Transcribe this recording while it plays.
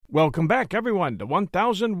Welcome back, everyone, to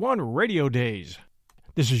 1001 Radio Days.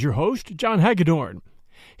 This is your host, John Hagedorn.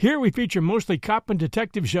 Here we feature mostly cop and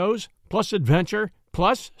detective shows, plus adventure,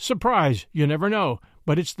 plus surprise. You never know,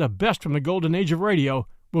 but it's the best from the golden age of radio.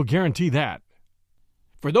 We'll guarantee that.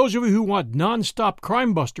 For those of you who want non-stop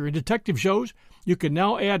crime buster and detective shows, you can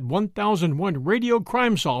now add 1001 Radio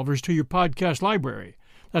Crime Solvers to your podcast library.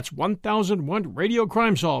 That's 1001 Radio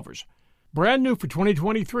Crime Solvers. Brand new for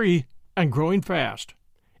 2023 and growing fast.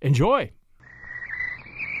 Enjoy.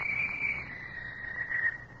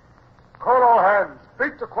 Call all hands.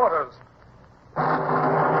 Beat to quarters. Run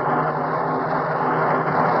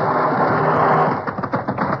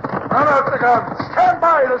out the guns. Stand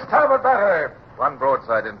by to starboard battery. One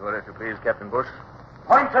broadside into her, if you please, Captain Bush.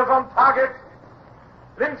 Pointers on target.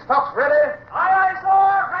 Linstocks ready. Aye, aye,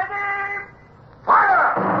 sir. Ready.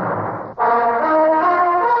 Fire!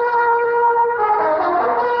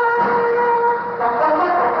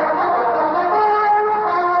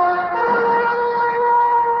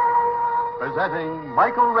 Presenting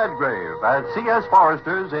Michael Redgrave as C.S.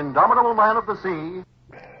 Forrester's Indomitable Man of the Sea.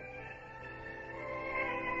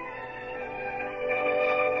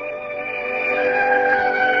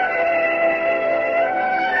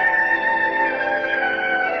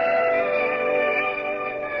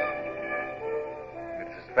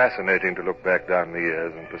 Fascinating to look back down the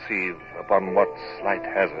years and perceive upon what slight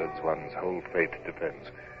hazards one's whole fate depends.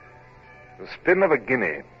 The spin of a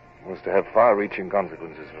guinea was to have far-reaching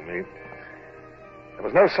consequences for me. There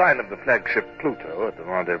was no sign of the flagship Pluto at the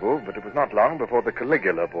rendezvous, but it was not long before the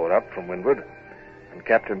Caligula bore up from windward, and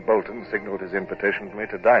Captain Bolton signaled his invitation for me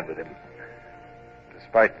to dine with him.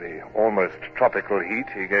 Despite the almost tropical heat,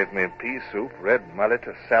 he gave me pea soup, red mullet,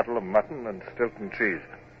 a saddle of mutton, and Stilton cheese.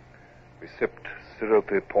 We sipped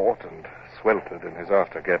syrupy port and sweltered in his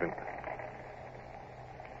after cabin.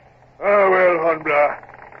 Oh, well, Hornblower.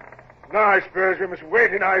 Now I suppose we must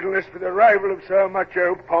wait in idleness for the arrival of Sir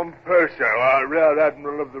Macho Pomposo, our Rear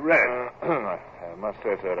Admiral of the Red. I must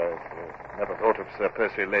say, sir, I've never thought of Sir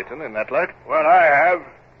Percy Leighton in that light. Well, I have.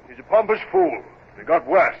 He's a pompous fool. He got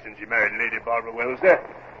worse since he married Lady Barbara Wellesley.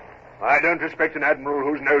 I don't respect an admiral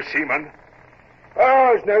who's no seaman.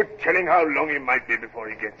 Oh, there's no telling how long he might be before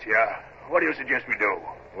he gets here. What do you suggest we do?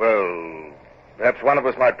 Well, perhaps one of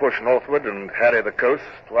us might push northward and harry the coast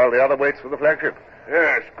while the other waits for the flagship.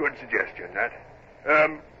 Yes, good suggestion, that.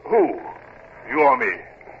 Who? You or me?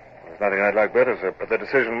 There's nothing I'd like better, sir, but the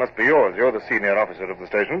decision must be yours. You're the senior officer of the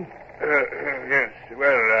station. Yes.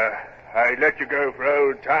 Well, I'd let you go for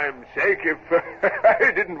old time's sake if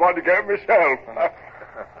I didn't want to go myself.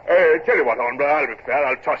 Tell you what, Hornblower, I'll be fair.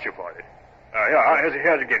 I'll toss you for it.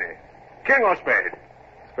 Here's a guinea. King or spade?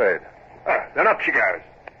 Spade. Then up she goes.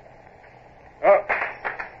 Oh,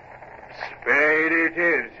 spade it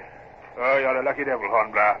is. Oh, you're a lucky devil,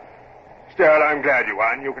 Hornblower. Still, I'm glad you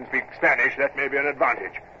won. You can speak Spanish. That may be an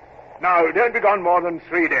advantage. Now, don't be gone more than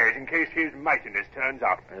 3 days in case his mightiness turns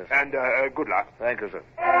up. Yes. And good luck. Thank you, sir.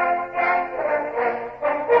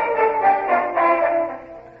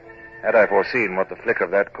 Had I foreseen what the flick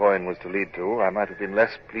of that coin was to lead to, I might have been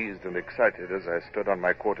less pleased and excited as I stood on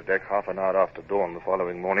my quarterdeck half an hour after dawn the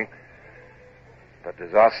following morning. But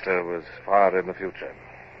disaster was far in the future.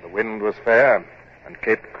 The wind was fair, and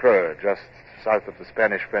Cape Creux, just south of the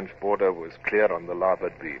Spanish-French border, was clear on the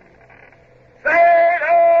larboard beam.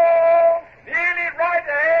 Sail! Nearly right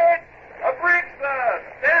ahead. A brig, sir,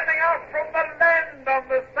 standing out from the land on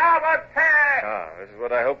the starboard tack. This is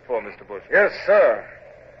what I hoped for, Mr. Bush. Yes, sir.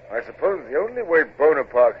 I suppose the only way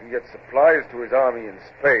Bonaparte can get supplies to his army in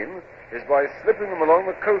Spain is by slipping them along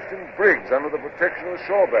the coast in brigs under the protection of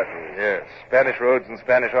shore batteries. Yes, Spanish roads and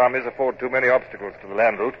Spanish armies afford too many obstacles to the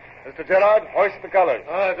land route. Mr. Gerard, hoist the colors.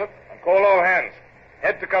 Sir. And call all hands.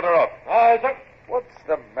 Head to cut her off. Sir. What's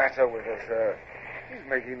the matter with her, sir? She's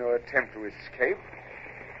making no attempt to escape.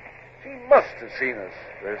 She must have seen us.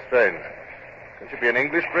 Very strange. Can she be an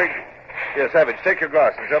English brig? Here, Savage, take your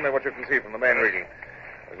glass and tell me what you can see from the main rigging.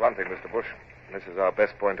 There's one thing, Mr. Bush. This is our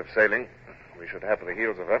best point of sailing. We should have the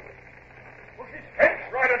heels of her. Well, she's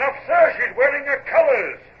fenced right enough, sir. She's wearing her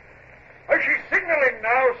colors. Oh, she's signaling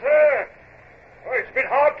now, sir. Oh, it's a bit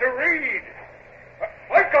hard to read.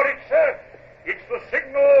 I've got it, sir. It's the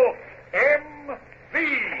signal MV.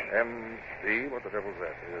 MV? What the devil's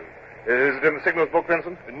that? Is it in the signals book,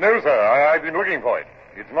 Vincent? No, sir. I've been looking for it.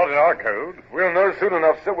 It's not in our code. We'll know soon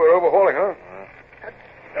enough, sir. We're overhauling her.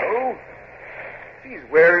 No. She's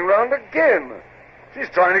wearing round again. She's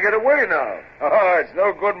trying to get away now. It's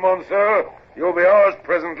no good, monsieur. You'll be ours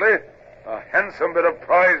presently. A handsome bit of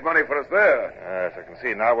prize money for us there. Yes, I can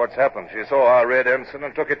see now what's happened. She saw our red ensign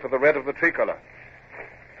and took it for the red of the tricolour.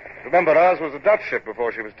 Remember, ours was a Dutch ship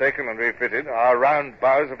before she was taken and refitted. Our round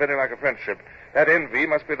bows are very like a French ship. That NV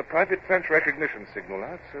must be the private French recognition signal.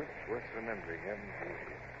 That's worth remembering. NV.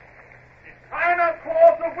 Trying to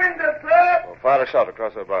cross the window, sir. Well, fire a shot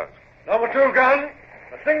across her bows. Number 2 gun.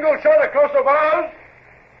 A single shot across the bows.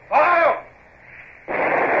 Fire!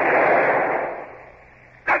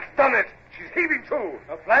 That's done it. She's heaving to.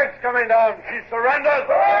 The flag's coming down. She surrenders.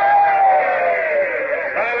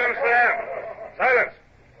 Silence there. Silence.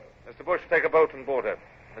 Mr. Bush, take a boat and board her.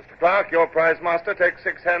 Mr. Clark, your prize master, take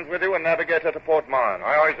 6 hands with you and navigate her to Port Mahon.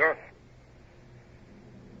 Aye, aye, sir.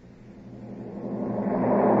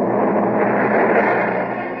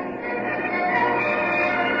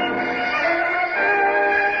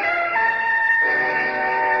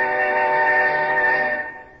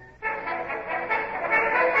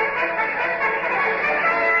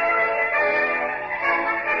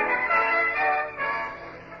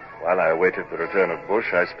 While I awaited the return of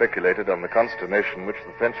Bush, I speculated on the consternation which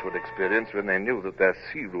the French would experience when they knew that their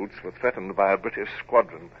sea routes were threatened by a British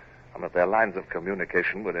squadron and that their lines of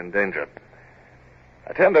communication were in danger.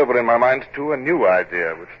 I turned over in my mind, too, a new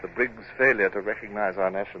idea which the brig's failure to recognize our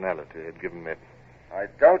nationality had given me. I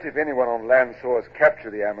doubt if anyone on land saw us capture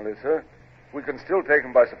the Amelie, sir. We can still take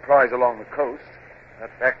them by surprise along the coast.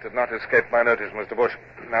 That fact did not escape my notice, Mr. Bush.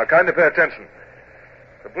 Now, kindly pay attention.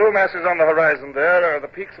 The blue masses on the horizon there are the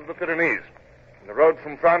peaks of the Pyrenees. And the road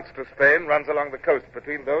from France to Spain runs along the coast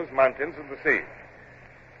between those mountains and the sea.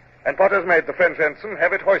 And Potter's made the French ensign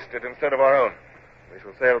have it hoisted instead of our own. We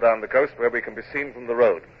shall sail down the coast where we can be seen from the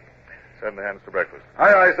road. Send the hands to breakfast.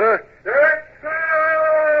 Aye, aye, sir. Yes,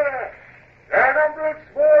 sir! Stand up,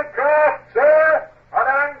 small craft, sir!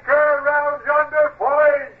 An anchor round yonder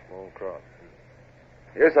point! Small craft.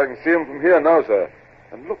 Yes, I can see them from here now, sir.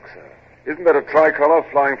 And look, sir. Isn't that a tricolor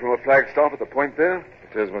flying from a flagstaff at the point there?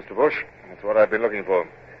 It is, Mr. Bush. That's what I've been looking for.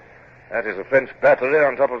 That is a French battery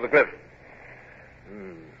on top of the cliff.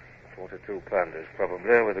 42 pounders,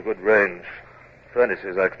 probably, with a good range.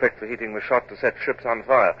 Furnaces, I expect, for heating the shot to set ships on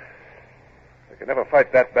fire. They can never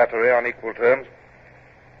fight that battery on equal terms.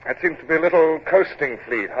 That seems to be a little coasting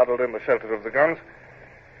fleet huddled in the shelter of the guns.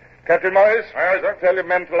 Captain Morris, tell your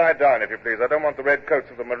men to lie down, if you please. I don't want the red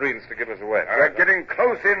coats of the Marines to give us away. We're getting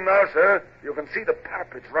close in now, sir. You can see the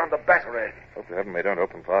parapets round the battery. Hope to heaven they don't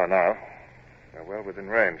open fire now. They're well within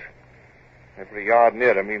range. Every yard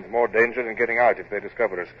nearer means more danger in getting out if they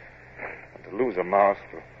discover us. And to lose a mast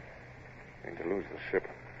means to lose the ship.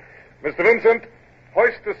 Mr. Vincent,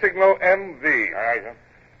 hoist the signal MV. Aye,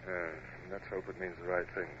 sir. Let's hope it means the right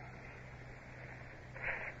thing.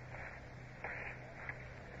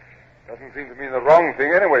 Doesn't seem to mean the wrong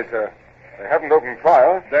thing anyway, sir. They haven't opened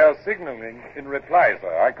fire. They're signaling in reply,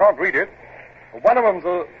 sir. I can't read it. One of them's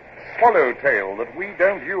a swallowtail that we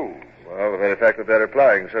don't use. Well, the very fact that they're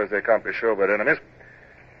replying shows they can't be sure we're enemies.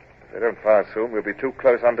 If they don't fire soon, we'll be too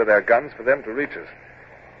close under their guns for them to reach us.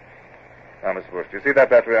 Now, Mr. Bush, do you see that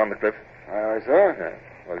battery on the cliff? Aye, sir. Yeah.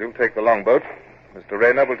 Well, you take the longboat. Mr.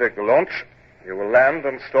 Rayner will take the launch. You will land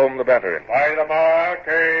and storm the battery. By the mark,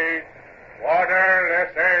 water,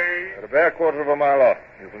 let's say. At a bare quarter of a mile off.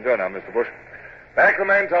 You can go now, Mr. Bush. Back the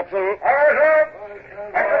main topsail. Aye, sir.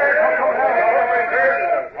 Back the main topsail.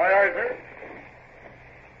 Aye, aye, sir.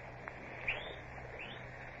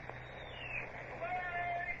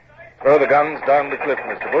 Throw the guns down the cliff,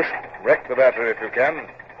 Mr. Bush. Wreck the battery if you can.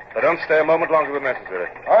 But don't stay a moment longer than necessary.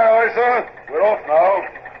 Aye, aye, sir. We're off now.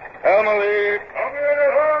 Helm a lee.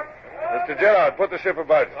 Mr. Gerard, put the ship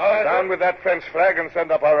about. Aye, down sir. with that French flag and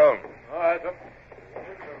send up our own. Aye, sir.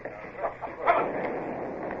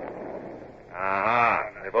 Aha.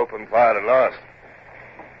 They've opened fire at last.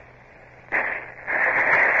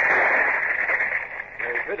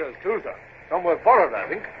 They hit us, too, sir. Somewhere forward, I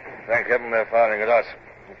think. Thank heaven they're firing at us.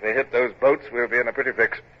 If they hit those boats, we'll be in a pretty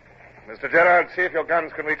fix. Mr. Gerard, see if your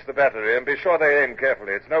guns can reach the battery, and be sure they aim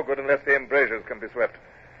carefully. It's no good unless the embrasures can be swept.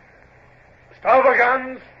 Stow the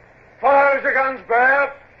guns. Fire as your guns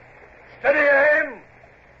bear. Steady aim.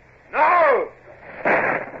 Now!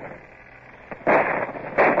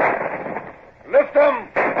 Lift them!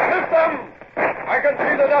 Lift them! I can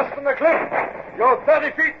see the dust from the cliff. You're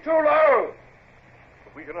 30 feet too low.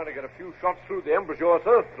 If we can only get a few shots through the embrasure,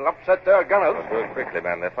 sir, it'll upset their gunners. Do it quickly,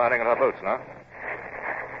 man. They're firing at our boats now.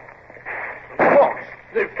 The launch.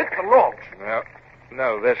 They've hit the launch.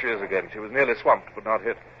 No, there she is again. She was nearly swamped, but not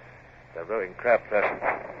hit. They're rowing crab fashion.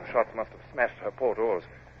 The shots must have smashed her port oars.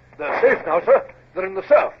 They're safe now, sir. They're in the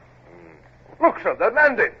surf. Look, sir, they're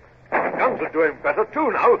landing. The guns are doing better,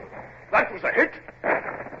 too, now. That was a hit.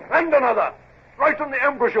 And another. Right on the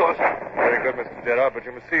embrasure, sir. Very good, Mr. Gerard, but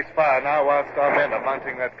you must cease fire now whilst our men are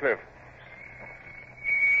mounting that cliff.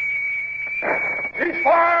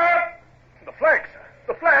 Ceasefire! The flag, sir.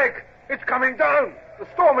 The flag. It's coming down. The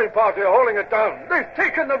storming party are holding it down. They've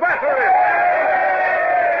taken the battery.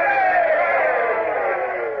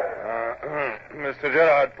 Mr.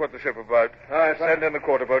 Gerard, put the ship about. Aye, sir. Send in the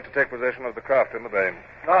quarter boat to take possession of the craft in the bay.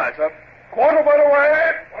 Aye, sir. Quarter boat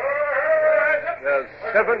away. There's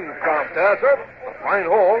 7 craft there, sir. A fine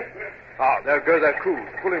haul. There go their crews,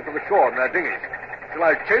 pulling from the shore in their dinghies. Shall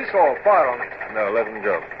I chase or fire on them? No, let them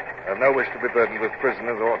go. I have no wish to be burdened with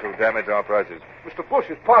prisoners or to damage our prizes. Mr.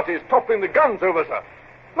 Bush's party is toppling the guns over, sir.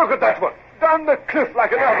 Look at that one. Down the cliff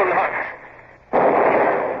like an avalanche.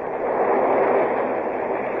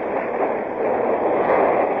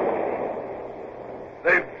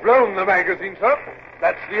 They've blown the magazine, sir.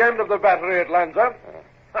 That's the end of the battery at Lanza.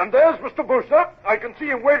 And there's Mr. Bush, sir. I can see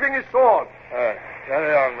him waving his sword.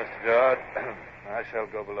 Carry on, Mr. Gerard. I shall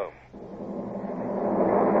go below.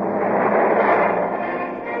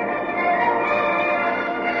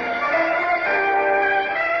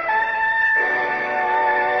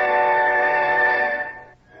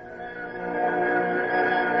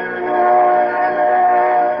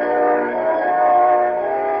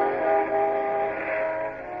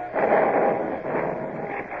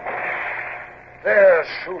 They're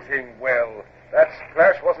shooting well. That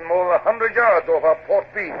splash wasn't more than 100 yards off our port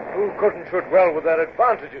beam. Who couldn't shoot well with their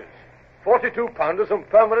advantages? 42-pounders on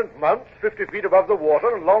permanent mounts, 50 feet above the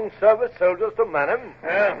water, and long-service soldiers to man 'em.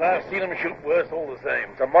 Yes, I've seen them shoot worse all the same.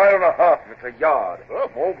 It's 1.5 miles, it's a yard. Oh,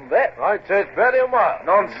 more than that. I'd say it's barely a mile.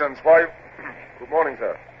 Nonsense, why? Good morning,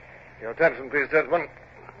 sir. Your attention, please, gentlemen.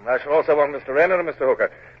 I shall also want Mr. Renner and Mr.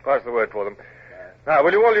 Hooker. Pass the word for them. Now,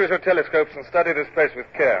 will you all use your telescopes and study this place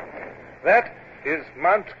with care? That is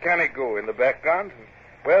Mount Canigou in the background.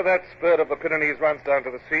 Where that spur of the Pyrenees runs down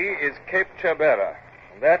to the sea is Cape Cherbera.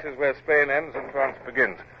 And that is where Spain ends and France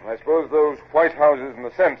begins. I suppose those white houses in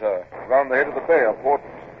the center, round the head of the bay, are Port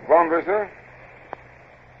Vendres, sir?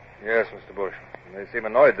 Yes, Mr. Bush. They seem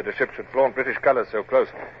annoyed that a ship should flaunt British colors so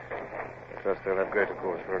close. I trust they'll have greater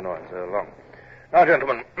cause for annoyance ere long. Now,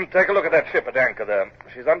 gentlemen, take a look at that ship at anchor there.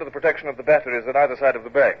 She's under the protection of the batteries at either side of the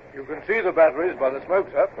bay. You can see the batteries by the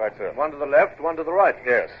smoke, sir. Right, sir. One to the left, one to the right.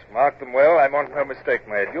 Yes, mark them well. I want no mistake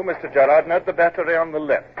made. You, Mr. Gerard, note the battery on the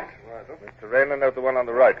left. Right, sir. Mr. Rayner, note the one on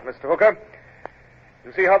the right. Mr. Hooker,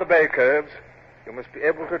 you see how the bay curves? You must be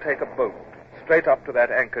able to take a boat straight up to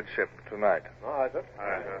that anchored ship tonight. All right, sir. All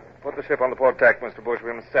right, sir. Put the ship on the port tack, Mr. Bush.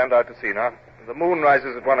 We must stand out to sea now. The moon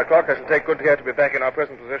rises at 1 o'clock. I shall take good care to be back in our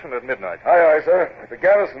present position at midnight. Aye, aye, sir. The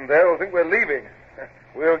garrison there will think we're leaving.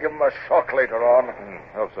 We'll give them a shock later on.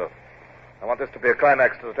 Hope so. I want this to be a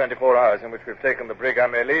climax to the 24 hours in which we've taken the brig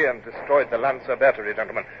Amélie and destroyed the Lancer battery,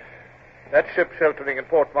 gentlemen. That ship sheltering in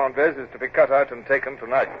Port Vendres is to be cut out and taken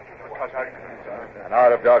tonight. An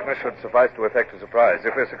hour of darkness should suffice to effect a surprise.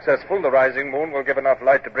 If we're successful, the rising moon will give enough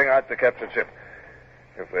light to bring out the captured ship.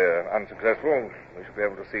 If we're unsuccessful, we should be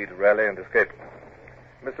able to see to rally and escape.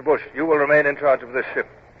 Mr. Bush, you will remain in charge of this ship.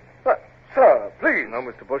 Sir, please. No,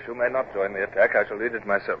 Mr. Bush, you may not join the attack. I shall lead it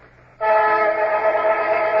myself.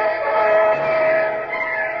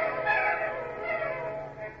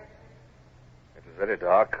 It was very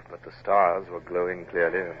dark, but the stars were glowing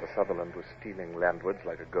clearly, and the Sutherland was steaming landwards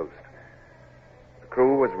like a ghost. The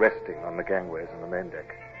crew was resting on the gangways and the main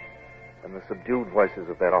deck. When the subdued voices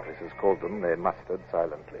of their officers called them, they mustered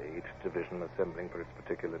silently, each division assembling for its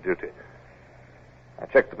particular duty. I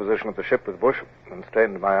checked the position of the ship with Bush and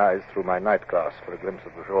strained my eyes through my night glass for a glimpse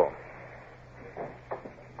of the shore.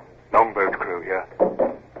 Longboat crew here.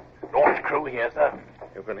 Launch crew here, sir.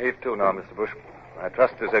 You can heave to now, Mr. Bush. I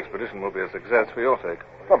trust this expedition will be a success for your sake.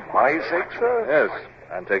 For my sake, sir? Yes,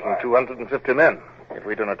 I'm taking 250 men. If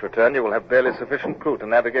we do not return, you will have barely sufficient crew to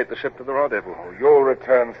navigate the ship to the rendezvous. Oh, you'll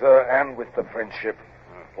return, sir, and with the French ship.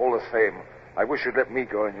 All the same, I wish you'd let me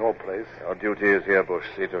go in your place. Your duty is here, Bush.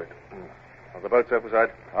 See to it. Are the boats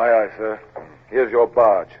outside? Aye, aye, sir. Here's your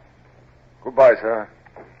barge. Goodbye, sir.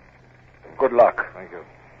 Good luck. Thank you.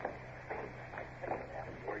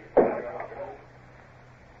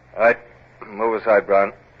 All right. Move aside,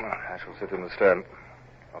 Brown. I shall sit in the stern.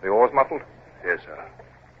 Are the oars muffled? Yes, sir.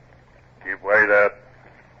 Keep way there.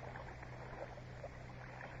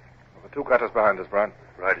 The 2 cutters behind us, Brown.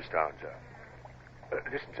 Right us down, sir.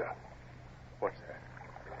 Listen, sir. What's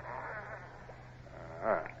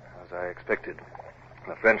that? As I expected.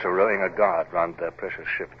 The French are rowing a guard round their precious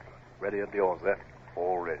ship. Ready at the oars there?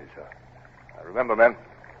 All ready, sir. Now remember, men,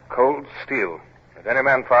 cold steel. If any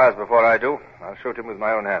man fires before I do, I'll shoot him with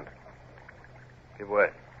my own hand. Give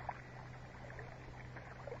way.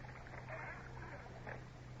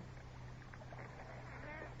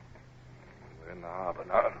 We're in the harbor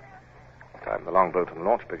now. It's time the longboat and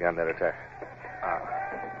launch began their attack.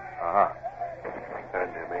 And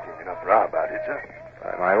they're making enough row about it, sir.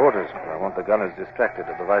 By my orders. I want the gunners distracted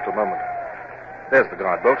at the vital moment. There's the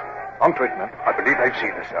guard boat. On to it, men. I believe they've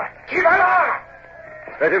seen us, sir.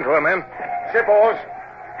 Straight into her, men. Ship oars.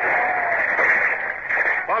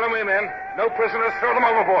 Follow me, men. No prisoners. Throw them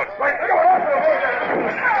overboard. Right.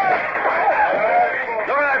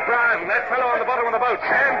 Look at that, Brown. That fellow on the bottom of the boat.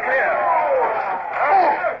 Stand clear.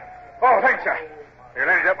 Oh, thanks, sir. He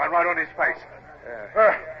landed up and right on his face.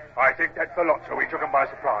 I think that's the lot, so we took them by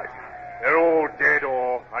surprise. They're all dead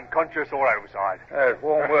or unconscious or outside.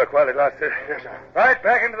 Warm work while it lasted. Yes, sir. Right,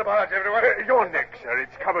 back into the barge, everyone. Your neck, sir.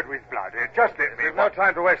 It's covered with blood. Just let me... There's no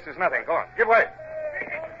time to waste. There's nothing. Go on. Give way.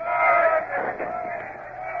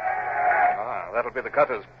 That'll be the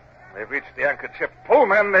cutters. They've reached the anchored ship. Pull,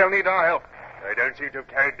 men. They'll need our help. They don't seem to have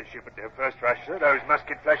carried the ship at their first rush, sir. Those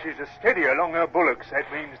musket flashes are steady along her bulwarks. That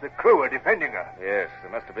means the crew are defending her. Yes,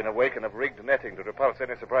 there must have been a wake and have rigged netting to repulse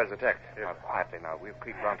any surprise attack. Yes. Now, quietly now. We'll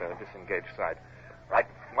creep round to her disengaged side. Right.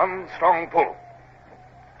 One strong pull.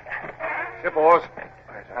 Ship oars.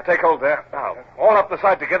 Now, take hold there. Now, all up the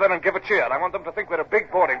side together and give a cheer. I want them to think we're a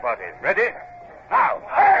big boarding party. Ready? Now.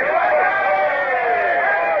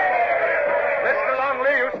 Mr.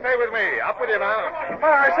 Longley, you stay with me. Up with you now.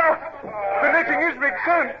 Aye, sir. The netting is rigged,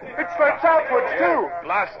 sir. It slopes outwards, too.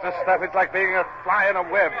 Blast the stuff. It's like being a fly in a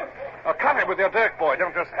web. Oh, cut it with your dirk, boy.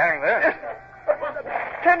 Don't just hang there. Yes.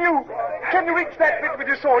 Can you reach that bit with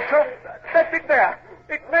your sword, sir? That bit there.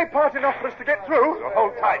 It may part enough for us to get through. So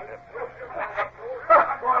hold tight.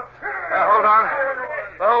 Hold on.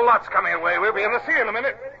 The whole lot's coming away. We'll be in the sea in a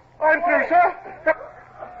minute. I'm through, sir.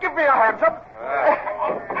 Give me a hand, sir.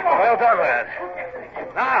 Well done, lad.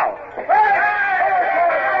 Now.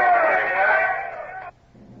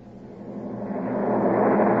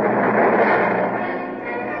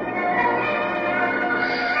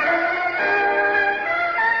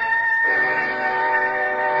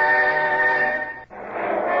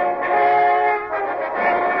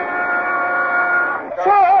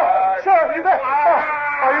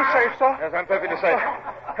 Safe, sir? Yes, I'm perfectly safe.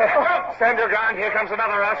 Stand your ground. Here comes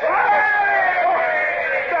another rush. There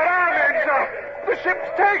are men, sir. The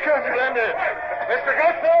ship's taken. Splendid. Mr.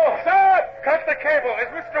 Gusto. Sir. Cut the cable.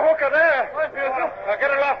 Is Mr. Hooker there? Right here, sir. Now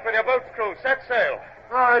get aloft with your boat's crew. Set sail.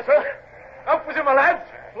 Aye, sir. Up with you, my lads.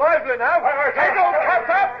 Lively now. Take those cuts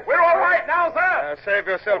up. We're all right now, sir. Save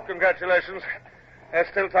yourself congratulations. There's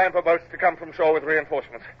still time for boats to come from shore with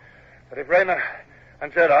reinforcements. But if Rayner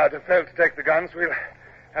and Gerard have failed to take the guns, we'll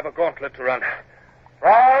have a gauntlet to run.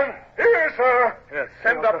 Brown. Here, sir. Yes,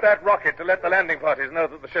 send up that rocket to let the landing parties know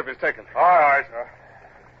that the ship is taken. Aye, sir.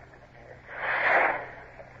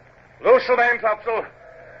 Loose the main topsail.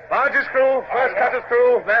 Barge's crew, first cutter's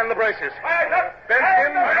crew, man the braces.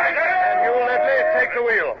 Benskin and you, Ledley, take the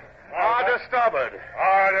wheel. Hard to starboard.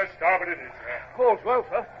 Hard to starboard it is, sir. All's well,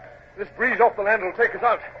 sir. This breeze off the land will take us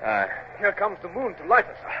out. Aye. Here comes the moon to light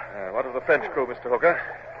us. What of the French crew, Mr. Hooker?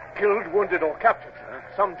 Killed, wounded, or captured.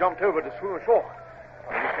 Some jumped over to swim ashore.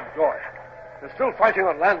 We can enjoy. They're still fighting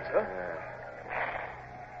on land, sir.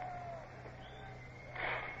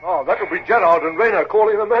 Oh, that'll be Gerard and Rayner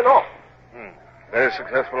calling the men off. Very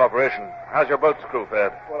successful operation. How's your boat's crew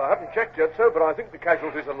fared? Well, I haven't checked yet, sir, but I think the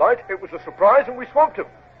casualties are light. It was a surprise, and we swamped them.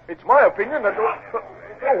 It's my opinion that...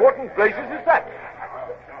 Oh, what in blazes is that?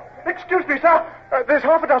 Excuse me, sir. There's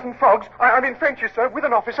half a dozen frogs, I mean Frenchies, sir, with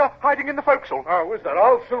an officer hiding in the forecastle. Oh, is that?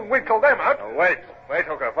 I'll soon winkle them out. Oh, wait,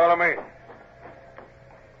 Hooker. Follow me.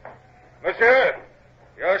 Monsieur,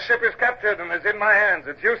 your ship is captured and is in my hands.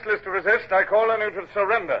 It's useless to resist. I call on you to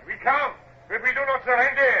surrender. We come. If we do not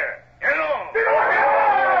surrender, hello!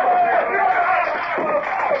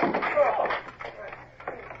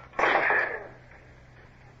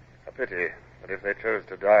 A pity, but if they chose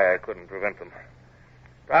to die, I couldn't prevent them.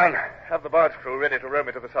 Brown, have the barge crew ready to row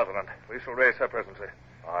me to the Sutherland. We shall raise her presently.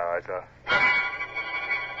 Aye, sir.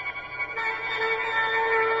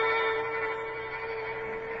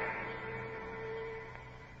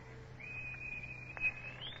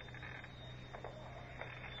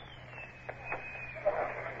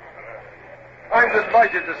 I'm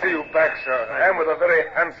delighted to see you back, sir, and with a very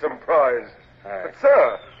handsome prize. Aye. But,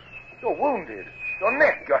 sir, you're wounded. Your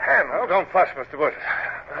neck, your hand. Oh, don't fuss, Mr. Bush.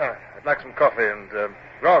 I'd like some coffee and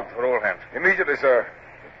grog for all hands. Immediately, sir.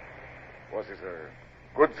 Was it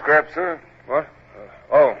a good scrap, sir? What?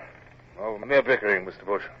 Oh, mere bickering, Mr.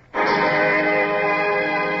 Bush.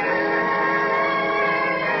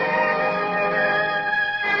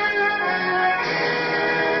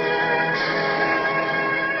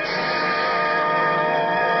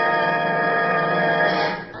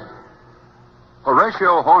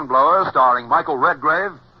 Horatio, Hornblower, starring Michael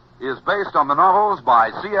Redgrave, is based on the novels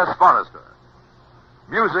by C.S. Forrester.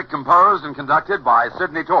 Music composed and conducted by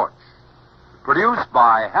Sidney Torch. Produced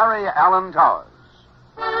by Harry Allen Towers.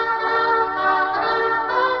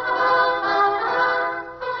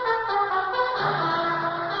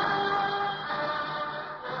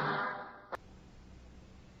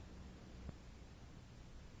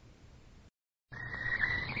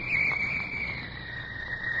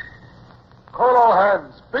 Call all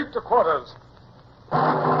hands. Beat to quarters.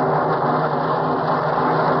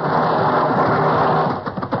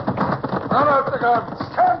 Run out the guns.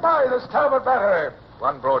 Stand by the starboard battery.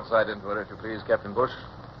 One broadside into her, if you please, Captain Bush.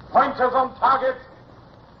 Pointers on target.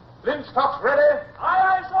 Linstocks ready. Aye,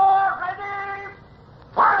 aye, sir. Ready.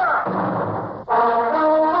 Fire!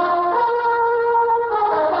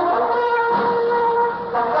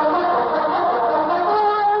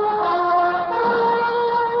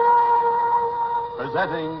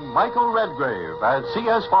 Presenting Michael Redgrave as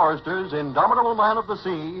C.S. Forrester's indomitable man of the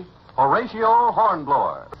sea, Horatio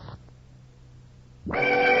Hornblower.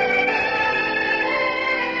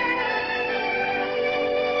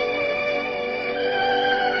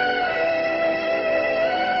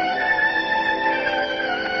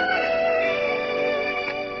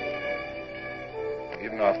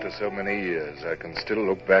 Even after so many years, I can still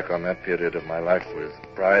look back on that period of my life with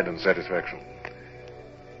pride and satisfaction.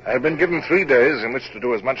 I had been given 3 days in which to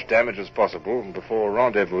do as much damage as possible before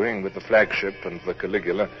rendezvousing with the flagship and the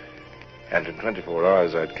Caligula, and in 24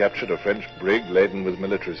 hours I'd captured a French brig laden with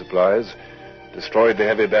military supplies, destroyed the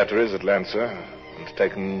heavy batteries at Lancer, and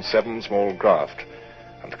taken 7 small craft,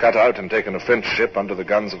 and cut out and taken a French ship under the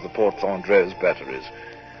guns of the Port Andres batteries.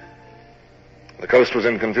 The coast was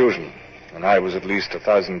in confusion, and I was at least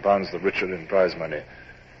 £1,000 the richer in prize money.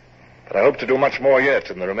 But I hope to do much more yet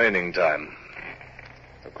in the remaining time.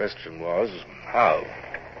 The question was, how?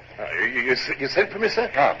 You sent for me, sir?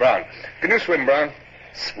 Brown. Can you swim, Brown?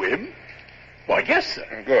 Swim? Why, yes, sir.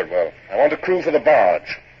 Good. Well, I want a crew for the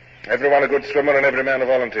barge. Everyone a good swimmer and every man a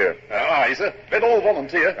volunteer. Aye, sir. Let all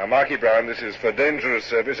volunteer. Now, Marky Brown, this is for dangerous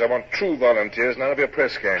service. I want true volunteers, none of your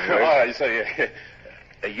press gang. Aye, sir. Yeah.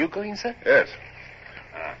 Are you going, sir? Yes.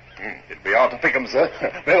 It'd be hard to pick 'em, sir.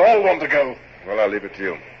 They'll all want to go. Well, I'll leave it to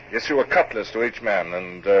you. Issue a cutlass to each man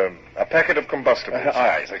and a packet of combustibles.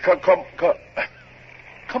 Aye, sir. Come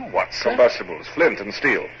what, sir? Combustibles, flint and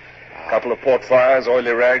steel. A couple of port fires,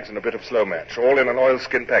 oily rags, and a bit of slow match, all in an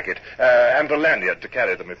oilskin packet, and a lanyard to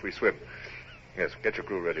carry them if we swim. Yes, get your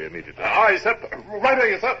crew ready immediately. Aye, sir. Right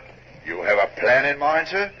away, sir. You have a plan in mind,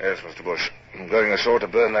 sir? Yes, Mr. Bush. I'm going ashore to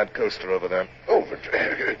burn that coaster over there. Oh, but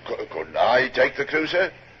couldn't I take the crew,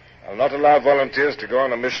 sir? I'll not allow volunteers to go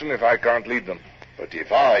on a mission if I can't lead them. But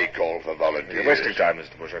if I call for volunteers... You're wasting time,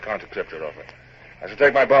 Mr. Bush. I can't accept your offer. I shall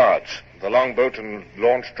take my barge. The longboat and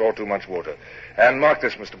launch draw too much water. And mark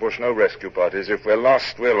this, Mr. Bush, no rescue parties. If we're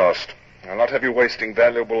lost, we're lost. I'll not have you wasting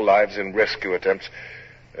valuable lives in rescue attempts.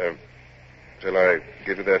 Shall I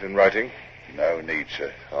give you that in writing? No need,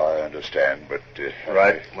 sir. I understand, but... All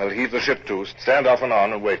right. Well, heave the ship to. Stand off and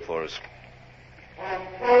on and wait for us.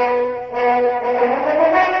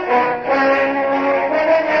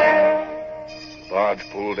 The barge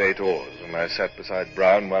pulled 8 oars, and I sat beside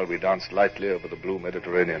Brown while we danced lightly over the blue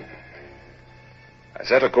Mediterranean. I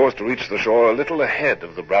set a course to reach the shore a little ahead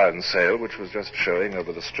of the Brown sail, which was just showing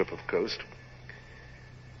over the strip of coast.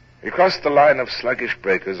 We crossed the line of sluggish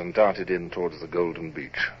breakers and darted in towards the golden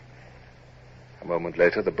beach. A moment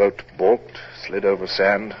later, the boat balked, slid over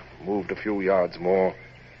sand, moved a few yards more,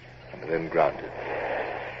 and then grounded.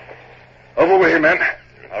 Over with you, men.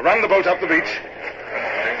 I'll run the boat up the beach.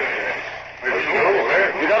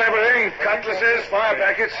 You got everything? Cutlasses, fire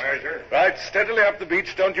packets? Right, steadily up the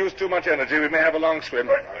beach. Don't use too much energy. We may have a long swim.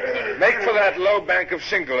 Make for that low bank of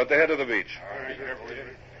shingle at the head of the beach.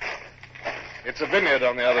 It's a vineyard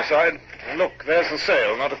on the other side. And look, there's the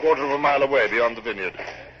sail, not a quarter of a mile away beyond the vineyard.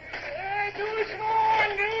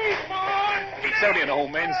 It's only an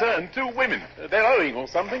old man, sir, and 2 women. They're owing or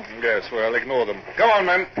something. Yes, well, ignore them. Come on,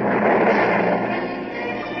 men.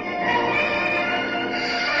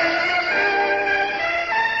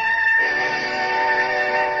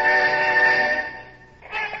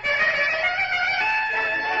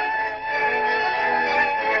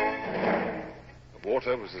 The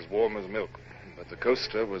water was as warm as milk, but the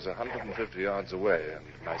coaster was 150 yards away, and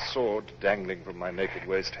my sword, dangling from my naked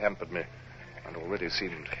waist, hampered me, and already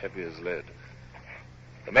seemed heavy as lead.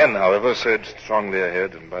 The men, however, surged strongly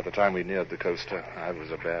ahead, and by the time we neared the coaster, I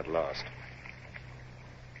was a bad last.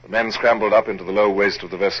 The men scrambled up into the low waist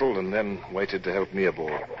of the vessel and then waited to help me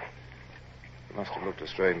aboard. It must have looked a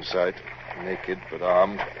strange sight, naked but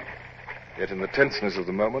armed. Yet in the tenseness of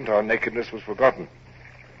the moment, our nakedness was forgotten.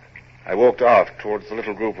 I walked aft towards the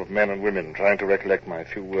little group of men and women, trying to recollect my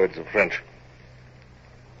few words of French.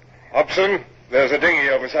 Hobson, there's a dinghy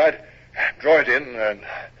overside. Draw it in, and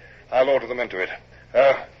I'll order them into it.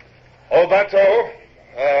 Au bateau,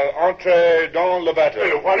 entrez dans le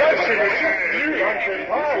bateau.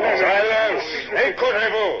 Silence!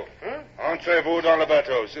 Écoutez-vous! Entrez-vous dans le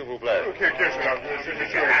bateau, s'il vous plaît.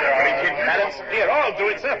 Here, I'll do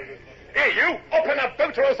it, sir. Here, you, open a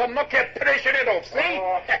boat or else I'll knock your perishing head off, see?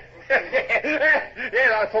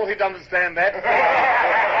 Yeah, I thought he'd understand that.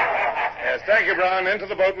 Yes, thank you, Brown. Into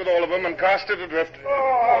the boat with all of them and cast it adrift.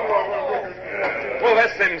 Well,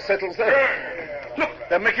 that's them settled, sir. Look,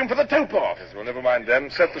 they're making for the tow-path. Yes, well, never mind them.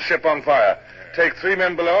 Set the ship on fire. Take 3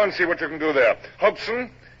 men below and see what you can do there. Hobson,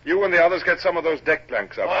 you and the others get some of those deck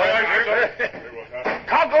planks up.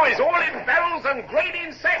 Cargo is all in barrels and grain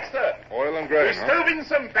in sacks, sir. Oil and grain, We stove in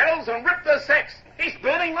some barrels and ripped the sacks. It's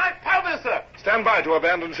burning like powder, sir. Stand by to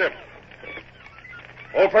abandon ship.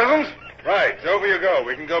 All present? Right, over you go.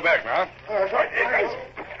 We can go back now.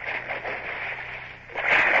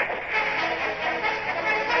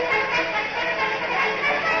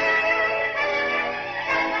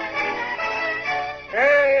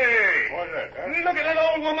 Look at that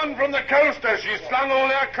old woman from the coast as she's slung all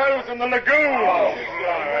her clothes in the lagoon.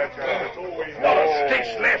 Not a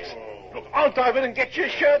stitch left. Look, I'll dive in and get your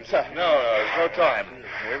shirt, sir. No, there's no time.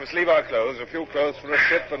 We must leave our clothes. A few clothes for a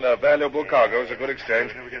ship and a valuable cargo is a good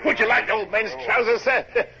exchange. Would you like the old man's trousers, sir?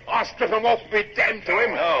 I'll strip them off and be damned to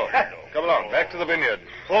him. No. Come along, back to the vineyard.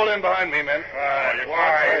 Fall in behind me, men.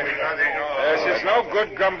 Yes, it's no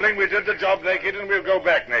good grumbling. We did the job naked and we'll go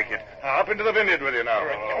back naked. Up into the vineyard with you now.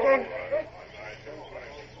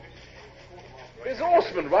 There's a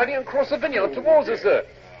horseman riding across the vineyard towards us, sir.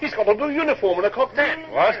 He's got a blue uniform and a cocked hat.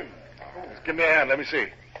 What? Just give me a hand. Let me see.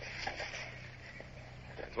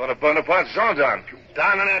 It's one of Bonaparte's gendarmes.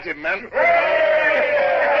 Down and at him, men. Well,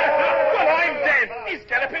 I'm dead. He's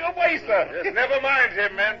galloping away, sir. Just never mind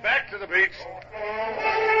him, men. Back to the beach.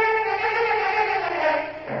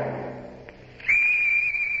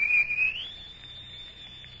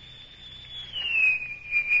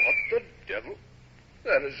 What the devil?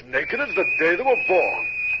 They're as naked as the day they were born.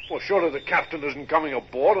 Well, surely the captain isn't coming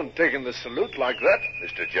aboard and taking the salute like that.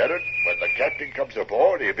 Mr. Jarrett, when the captain comes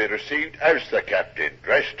aboard, he'll be received as the captain,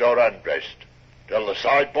 dressed or undressed. Tell the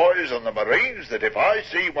side boys and the Marines that if I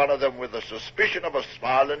see one of them with the suspicion of a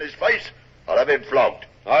smile in his face, I'll have him flogged.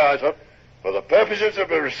 Aye, sir. For the purposes of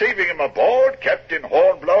receiving him aboard, Captain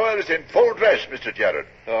Hornblower is in full dress, Mr. Jarrett.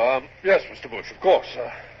 Yes, Mr. Bush, of course.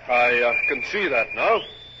 I can see that now.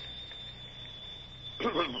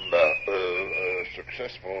 A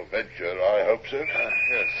successful venture, I hope, sir.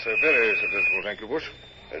 Yes, very successful, thank you, Bush.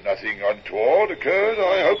 Nothing untoward occurred,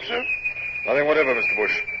 I hope, sir. Nothing whatever, Mr.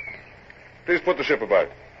 Bush. Please put the ship about.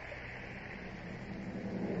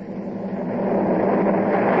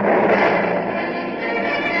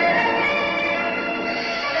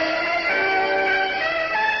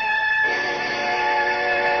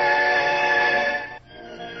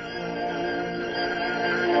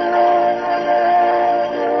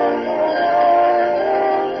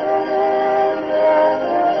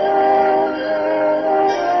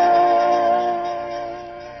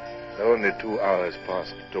 Only 2 hours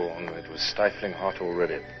past dawn. It was stifling hot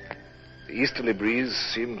already. The easterly breeze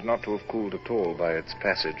seemed not to have cooled at all by its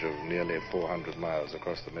passage of nearly 400 miles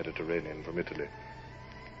across the Mediterranean from Italy.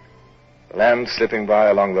 The land slipping by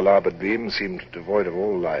along the larboard beam seemed devoid of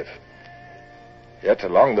all life. Yet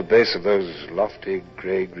along the base of those lofty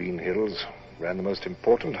grey-green hills ran the most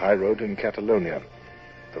important high road in Catalonia,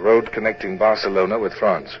 the road connecting Barcelona with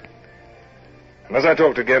France. And as I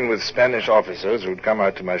talked again with Spanish officers who'd come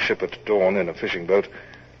out to my ship at dawn in a fishing boat,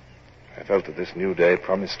 I felt that this new day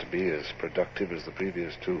promised to be as productive as the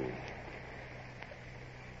previous 2.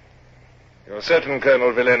 You're certain,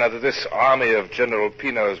 Colonel Villena, that this army of General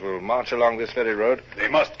Pino's will march along this very road? They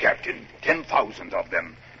must, Captain. 10,000 of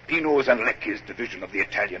them. Pino's and Lecchi's division of the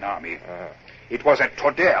Italian army. It was at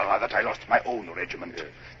Tordera that I lost my own regiment. Yes.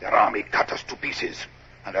 Their army cut us to pieces,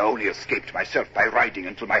 and I only escaped myself by riding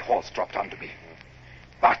until my horse dropped onto me.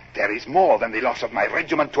 But there is more than the loss of my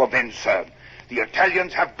regiment to avenge, sir. The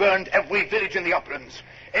Italians have burned every village in the uplands.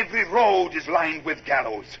 Every road is lined with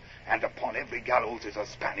gallows, and upon every gallows is a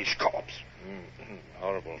Spanish corpse.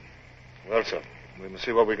 Horrible. Well, sir, we must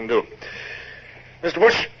see what we can do. Mr.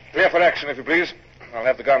 Bush, clear for action, if you please. I'll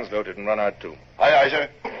have the guns loaded and run out, too. Aye, aye, sir.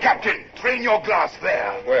 Captain, train your glass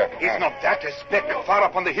there. Where? Is not that a speck far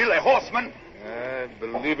up on the hill, a horseman? I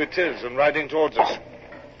believe it is, and riding towards us.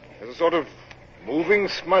 There's a sort of moving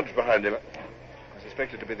smudge behind him. I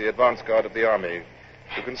suspect it to be the advance guard of the army.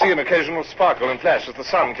 You can see an occasional sparkle and flash as the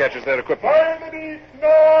sun catches their equipment.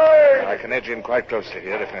 I can edge in quite close to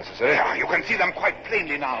here if necessary. Yeah, you can see them quite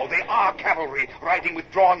plainly now. They are cavalry riding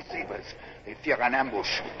with drawn sabers. They fear an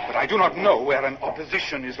ambush, but I do not know where an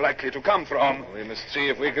opposition is likely to come from. We must see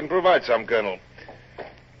if we can provide some, Colonel.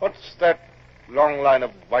 What's that long line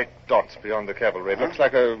of white dots beyond the cavalry? It looks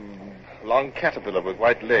like a long caterpillar with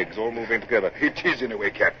white legs all moving together. It is in a way,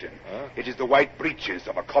 Captain. It is the white breeches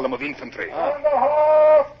of a column of infantry. On the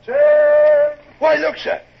half turn! Why, look,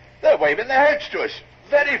 sir. They're waving their hands to us.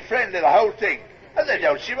 Very friendly, the whole thing. And they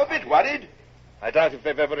don't seem a bit worried. I doubt if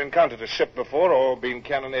they've ever encountered a ship before or been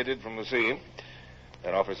cannonaded from the sea.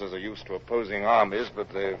 Their officers are used to opposing armies, but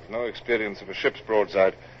they've no experience of a ship's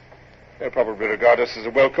broadside. They'll probably regard us as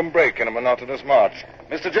a welcome break in a monotonous march.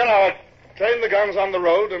 Mr. Gerard, train the guns on the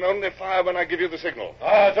road and only fire when I give you the signal.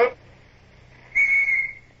 Sir.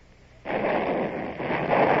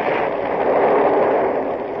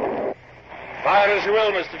 Fire as you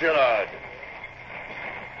will, Mr. Gerard.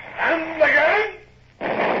 And again.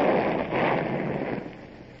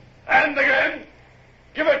 And again.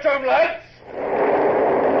 Give it to him, lads.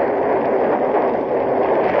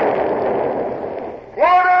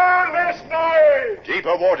 Water this night.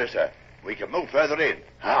 Deeper water, sir. We can move further in.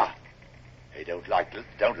 They don't like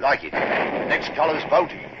it. Next column's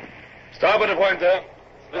boating. Starboard a point there.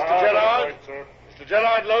 Mr. Gerard. Mr.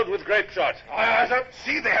 Gerard, load with grape shot. Aye, sir.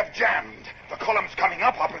 See, they have jammed. The columns coming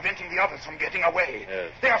up are preventing the others from getting away.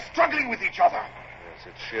 Yes. They are struggling with each other. Yes,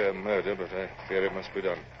 it's sheer murder, but I fear it must be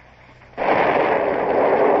done.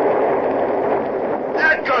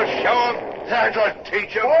 That'll show 'em. That'll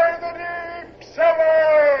teach 'em. For the deep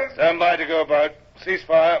cellars. Stand by to go about. Cease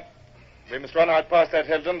fire. We must run out past that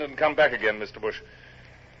headland and come back again, Mr. Bush.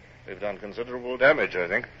 We've done considerable damage, I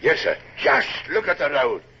think. Yes, sir. Just look at the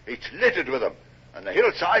road. It's littered with them. And the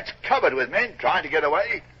hillside's covered with men trying to get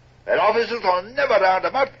away. Their officers will never round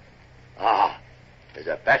them up. There's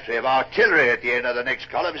a battery of artillery at the end of the next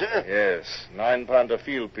column, sir. Yes, 9-pounder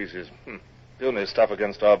field pieces. Puny stuff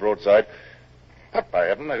against our broadside. But by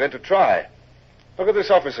heaven, they're going to try. Look at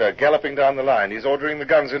this officer galloping down the line. He's ordering the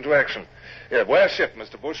guns into action. Here, wear ship,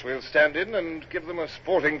 Mr. Bush. We'll stand in and give them a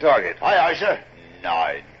sporting target. Aye, aye, sir.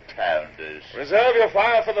 9-pounders. Reserve your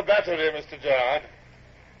fire for the battery, Mr. Gerard.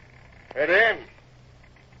 Ready?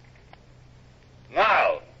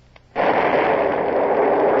 Now.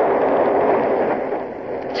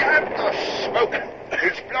 Damn the smoke!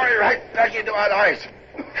 It's blowing right back into our eyes.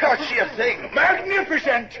 Can't see a thing.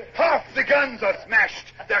 Magnificent! Half the guns are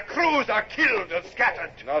smashed. Their crews are killed or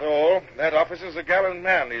scattered. Not all. That officer's a gallant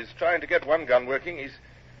man. He's trying to get one gun working. He's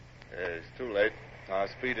too late. Our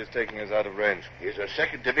speed is taking us out of range. Here's a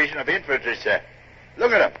 2nd Division of infantry, sir.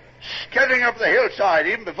 Look at them. Scattering up the hillside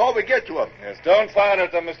even before we get to them. Yes, don't fire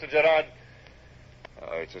at them, Mr. Gerard.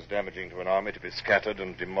 It's as damaging to an army to be scattered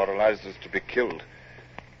and demoralized as to be killed.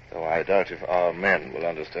 Though I doubt if our men will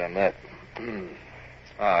understand that.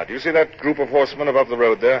 Do you see that group of horsemen above the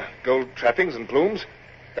road there? Gold trappings and plumes?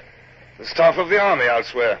 The staff of the army, I'll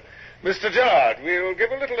swear. Mr. Gerard, we'll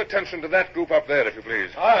give a little attention to that group up there, if you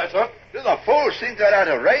please. Aye, sir. Do the fools think they're out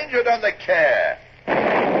of range or don't they care?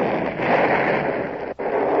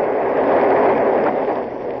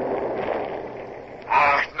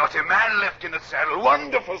 Not a man left in the saddle.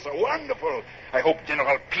 Wonderful, sir, wonderful. I hope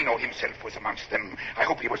General Pino himself was amongst them. I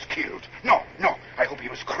hope he was killed. No. I hope he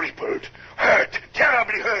was crippled. Hurt,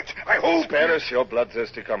 terribly hurt. I hope... Spare us your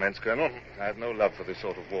bloodthirsty comments, Colonel. I have no love for this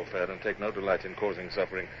sort of warfare and take no delight in causing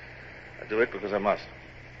suffering. I do it because I must.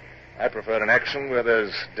 I prefer an action where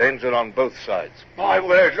there's danger on both sides. My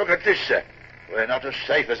word, look at this, sir. We're not as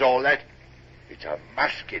safe as all that. It's a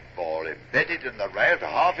musket ball embedded in the rail to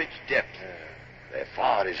half its depth. Their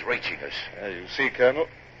fire is reaching us. You see, Colonel,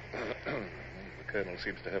 the Colonel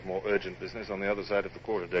seems to have more urgent business on the other side of the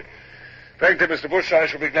quarterdeck. Frankly, Mr. Bush, I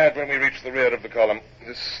shall be glad when we reach the rear of the column.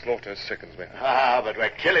 This slaughter sickens me. But we're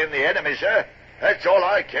killing the enemy, sir. That's all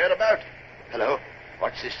I care about. Hello,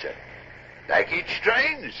 what's this, sir? Baggage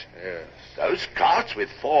trains? Yes. Those carts with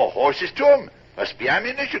 4 horses to them must be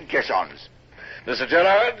ammunition caissons. Mr.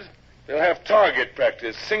 Gerard, we'll have target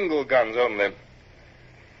practice, single guns only.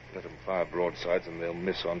 Let them fire broadsides and they'll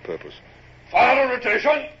miss on purpose. Final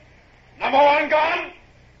rotation. Number 1 gun.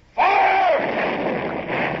 Fire!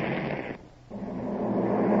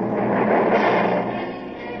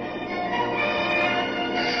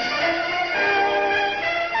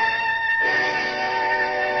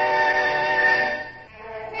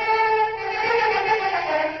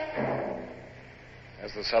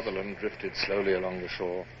 As the Sutherland drifted slowly along the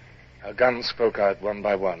shore, our guns spoke out one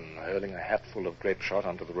by one, hurling a hatful of grape shot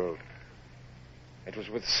onto the road. It was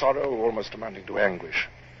with sorrow almost amounting to anguish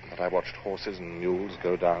that I watched horses and mules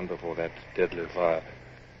go down before that deadly fire.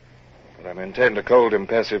 But I maintained a cold,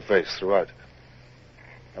 impassive face throughout.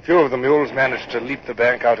 A few of the mules managed to leap the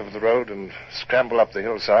bank out of the road and scramble up the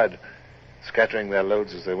hillside, scattering their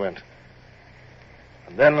loads as they went.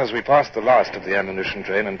 And then, as we passed the last of the ammunition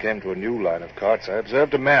train and came to a new line of carts, I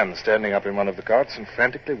observed a man standing up in one of the carts and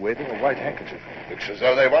frantically waving a white handkerchief. Looks as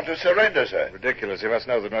though they want to surrender, sir. Ridiculous. He must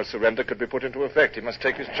know that no surrender could be put into effect. He must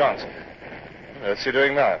take his chance. What's he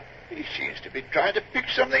doing now? He seems to be trying to pick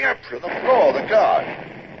something up from the floor of the car.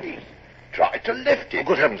 He's tried to lift it. Oh,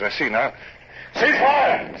 good heavens, I see now. Cease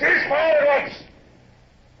fire! Cease fire at once!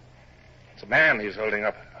 It's a man he's holding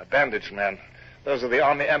up, a bandaged man. Those are the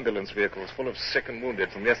army ambulance vehicles full of sick and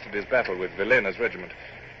wounded from yesterday's battle with Villena's regiment.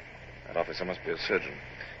 That officer must be a surgeon.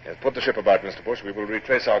 Yes, put the ship about, Mr. Bush. We will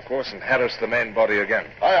retrace our course and harass the main body again.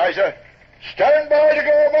 Aye, aye, sir. Stand by to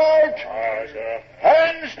go about. Aye, sir.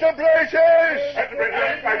 Hands to places. That's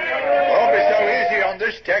right. Won't be so easy on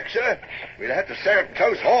this deck, sir. We'll have to sail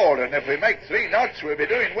close haul, and if we make 3 knots, we'll be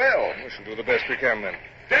doing well. We shall do the best we can, then.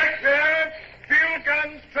 Deck there. Field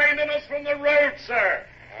guns training us from the road, sir.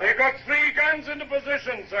 They've got 3 guns into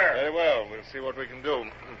position, sir. Very well. We'll see what we can do.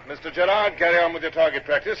 Mr. Gerard, carry on with your target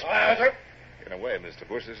practice. Aye, sir. In a way, Mr.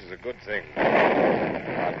 Bush, this is a good thing.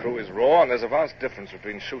 Our crew is raw, and there's a vast difference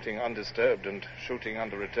between shooting undisturbed and shooting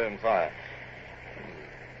under return fire.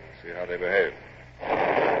 See how they behave.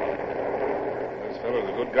 Those fellows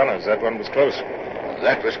are good gunners. That one was close.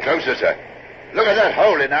 That was closer, sir. Look at that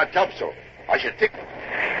hole in our topsail. I should think...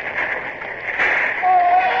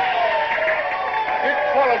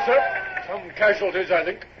 Follow, sir. Some casualties, I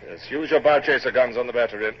think. Yes, use your bow chaser guns on the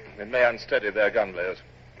battery. It may unsteady their gun layers.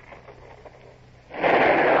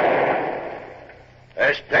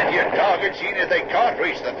 There's plenty of targets, even if they can't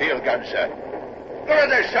reach the field guns, sir. Look at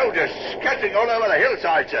their soldiers scattering all over the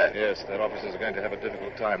hillside, sir. Yes, their officers are going to have a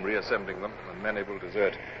difficult time reassembling them, and many will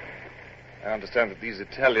desert. I understand that these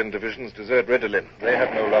Italian divisions desert readily. They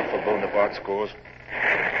have no love for Bonaparte's cause.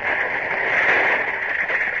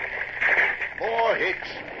 More hits.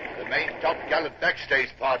 The main top-gallant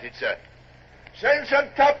backstay's parted, sir. Send some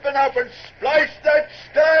topmen up and splice that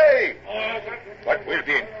stay. But we'll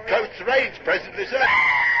be in close range presently, sir.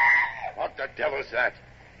 What the devil's that?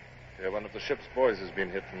 Yeah, one of the ship's boys has been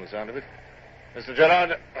hit from the sound of it. Mr.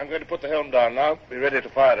 Gerard, I'm going to put the helm down now. Be ready to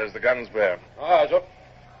fire as the guns bear. Aye, sir.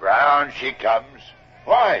 Round she comes.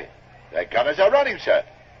 Why? Their gunners are running, sir.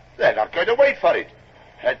 They're not going to wait for it.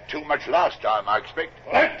 Had too much last time, I expect.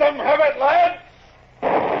 Let them have it, lads.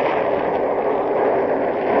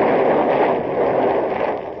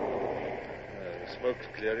 Smoke's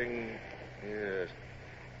clearing. Yes.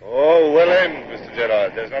 Oh, well aimed, Mr.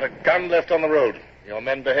 Gerard. There's not a gun left on the road. Your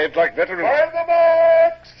men behaved like veterans. Fire the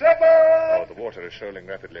mark, Oh, the water is shoaling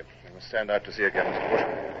rapidly. We must stand out to sea again, Mr. Bush.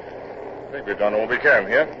 I think we've done all we can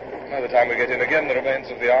here. By the time we get in again, the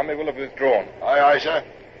remains of the army will have withdrawn. Aye, aye, sir.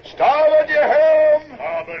 Starboard your helm!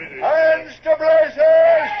 Starboard it is. Hands to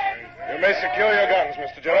braces! You may secure your guns,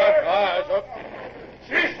 Mr. Gerard. Aye, sir.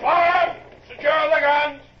 Cease fire! Secure the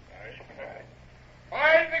guns!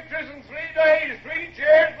 5 victories in 3 days. 3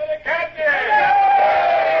 cheers for the captain!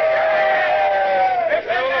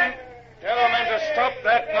 Tell them men to stop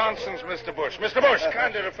that nonsense, Mr. Bush. Mr. Bush,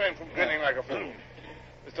 kindly refrain from grinning like a fool.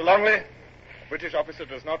 Mr. Longley, a British officer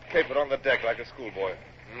does not caper on the deck like a schoolboy.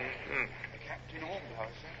 Captain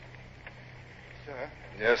Hornblower, sir. Sir?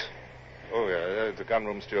 Yes. Oh, yeah, the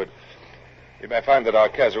gunroom steward. You may find that our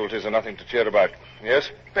casualties are nothing to cheer about.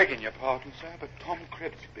 Yes? Begging your pardon, sir, but Tom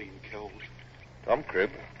Cribb's been killed. Tom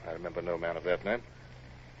Cribb? I remember no man of that name.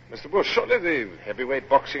 Mr. Bush, surely the heavyweight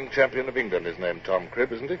boxing champion of England is named Tom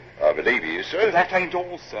Cribb, isn't he? I believe he is, sir. That ain't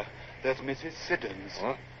all, sir. There's Mrs. Siddons.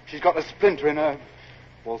 What? She's got a splinter in her...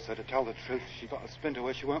 Well, sir, to tell the truth, she got a splinter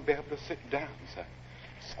where she won't be able to sit down, sir.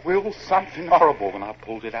 Squealed something horrible when I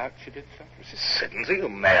pulled it out, she did, sir. Mrs. Siddons, are you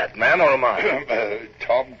mad, man, or am I?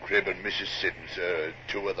 Tom Cribb and Mrs. Siddons are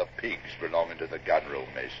 2 of the pigs belonging to the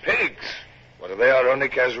gunroom mess. Pigs? What, are they our only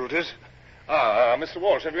casualties? Mr.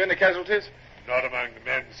 Walsh, have you any casualties? Not among the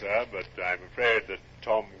men, sir, but I'm afraid that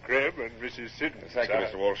Tom Cribb and Mrs. Siddons... Thank you,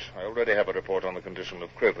 Mr. Walsh. I already have a report on the condition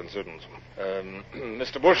of Cribb and Siddons.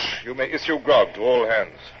 Mr. Bush, you may issue grog to all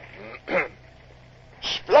hands.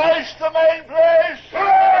 Splice the main brace!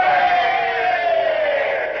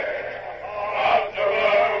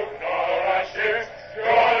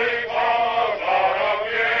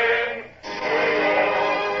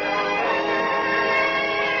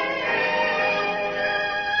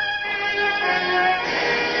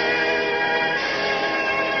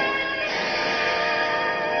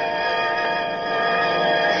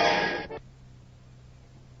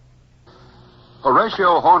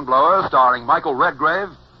 show Hornblower, starring Michael Redgrave,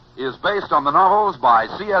 is based on the novels by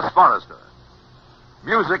C.S. Forrester.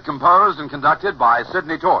 Music composed and conducted by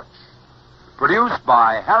Sidney Torch. Produced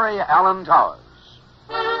by Harry Allen Towers.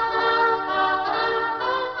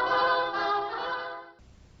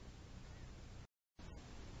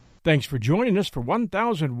 Thanks for joining us for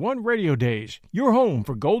 1001 Radio Days, your home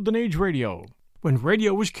for Golden Age radio, when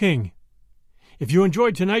radio was king. If you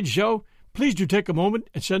enjoyed tonight's show, please do take a moment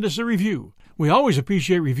and send us a review. We always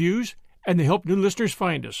appreciate reviews, and they help new listeners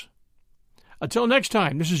find us. Until next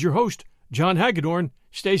time, this is your host, John Hagedorn.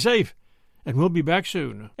 Stay safe, and we'll be back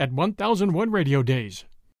soon at 1001 Radio Days.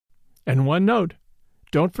 And one note,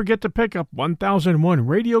 don't forget to pick up 1001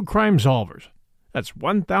 Radio Crime Solvers. That's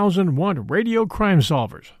 1001 Radio Crime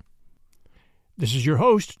Solvers. This is your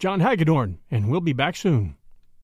host, John Hagedorn, and we'll be back soon.